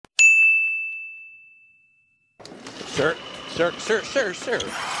Sir, sir, sir, sir, sir.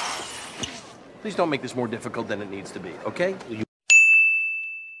 Please don't make this more difficult than it needs to be, okay?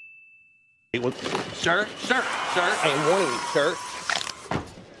 Sir, sir, sir. I am warning you, sir.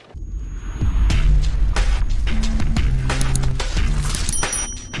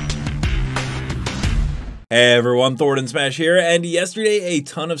 Hey everyone, Thordan Smash here, and yesterday a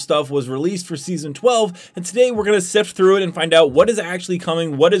ton of stuff was released for Season 12, and today we're going to sift through it and find out what is actually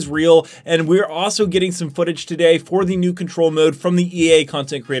coming, what is real, and we're also getting some footage today for the new Control mode from the EA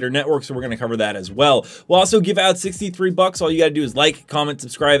Content Creator Network, so we're going to cover that as well. We'll also give out 63 bucks. All you got to do is like, comment,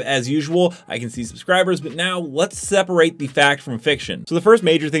 subscribe as usual. I can see subscribers, but now let's separate the fact from fiction. So the first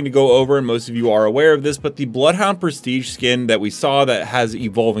major thing to go over, and most of you are aware of this, but the Bloodhound Prestige skin that we saw that has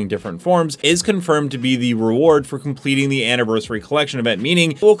evolving different forms is confirmed to be the reward for completing the Anniversary Collection event,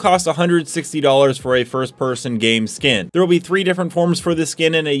 meaning it will cost $160 for a first-person game skin. There will be 3 different forms for the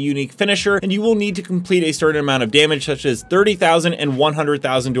skin and a unique finisher, and you will need to complete a certain amount of damage, such as 30,000 and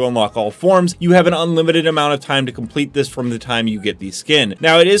 100,000 to unlock all forms. You have an unlimited amount of time to complete this from the time you get the skin.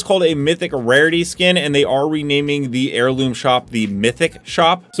 Now, it is called a Mythic Rarity skin, and they are renaming the Heirloom shop the Mythic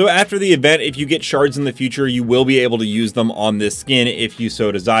shop. So after the event, if you get shards in the future, you will be able to use them on this skin if you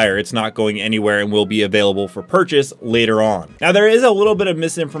so desire. It's not going anywhere and will be available for purchase later on. Now, there is a little bit of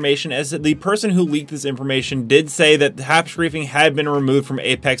misinformation, as the person who leaked this information did say that tap strafing had been removed from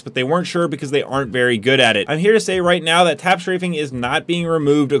Apex, but they weren't sure because they aren't very good at it. I'm here to say right now that tap strafing is not being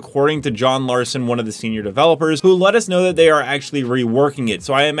removed, according to John Larson, one of the senior developers, who let us know that they are actually reworking it.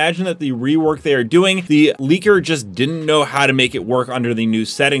 So I imagine that the rework they are doing, the leaker just didn't know how to make it work under the new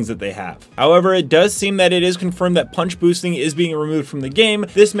settings that they have. However, it does seem that it is confirmed that punch boosting is being removed from the game.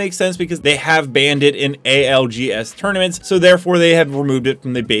 This makes sense because they have banned it in ALGS tournaments, so therefore they have removed it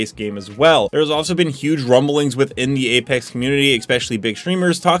from the base game as well. There's also been huge rumblings within the Apex community, especially big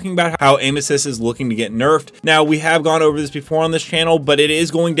streamers, talking about how aim assist is looking to get nerfed. Now, we have gone over this before on this channel, but it is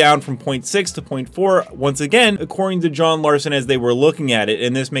going down from 0.6 to 0.4 once again, according to John Larson, as they were looking at it.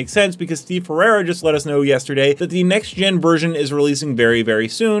 And this makes sense because Steve Ferreira just let us know yesterday that the next gen version is releasing very, very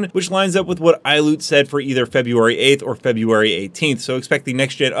soon, which lines up with what iLoot said for either February 8th or February 18th. So expect the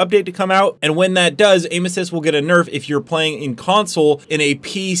next gen update to come out, and when that does, aim assist will get a nerf if you're playing in console in a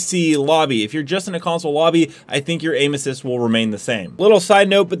PC lobby. If you're just in a console lobby, I think your aim assist will remain the same. Little side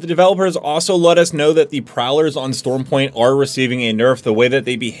note, but the developers also let us know that the Prowlers on Stormpoint are receiving a nerf. The way that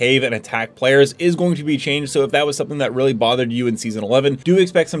they behave and attack players is going to be changed, so if that was something that really bothered you in Season 11, do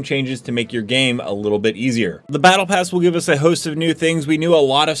expect some changes to make your game a little bit easier. The Battle Pass will give us a host of new things. We knew a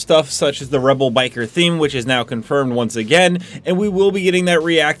lot of stuff, such as the Rebel Biker theme, which is now confirmed once again, and we will be getting that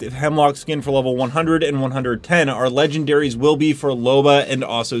reactive Hemlock skin for level 100 and 110. Our legendaries will be for Loba and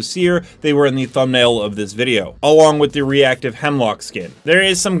also Seer. They were in the thumbnail of this video, along with the reactive Hemlock skin. There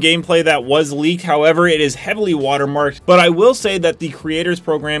is some gameplay that was leaked, however, it is heavily watermarked, but I will say that the creators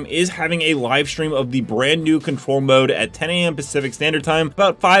program is having a live stream of the brand new Control mode at 10 a.m. Pacific Standard Time,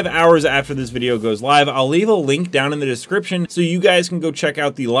 about 5 hours after this video goes live. I'll leave a link down in the description so you guys can go check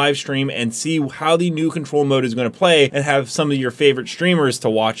out the live stream and see how the new Control mode is going to play and have some of your favorite streamers to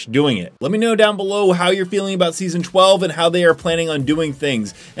watch doing it. Let me know down below how you're feeling about Season 12 and how they are planning on doing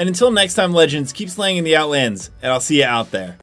things. And until next time, Legends, keep slaying in the Outlands, and I'll see you out there.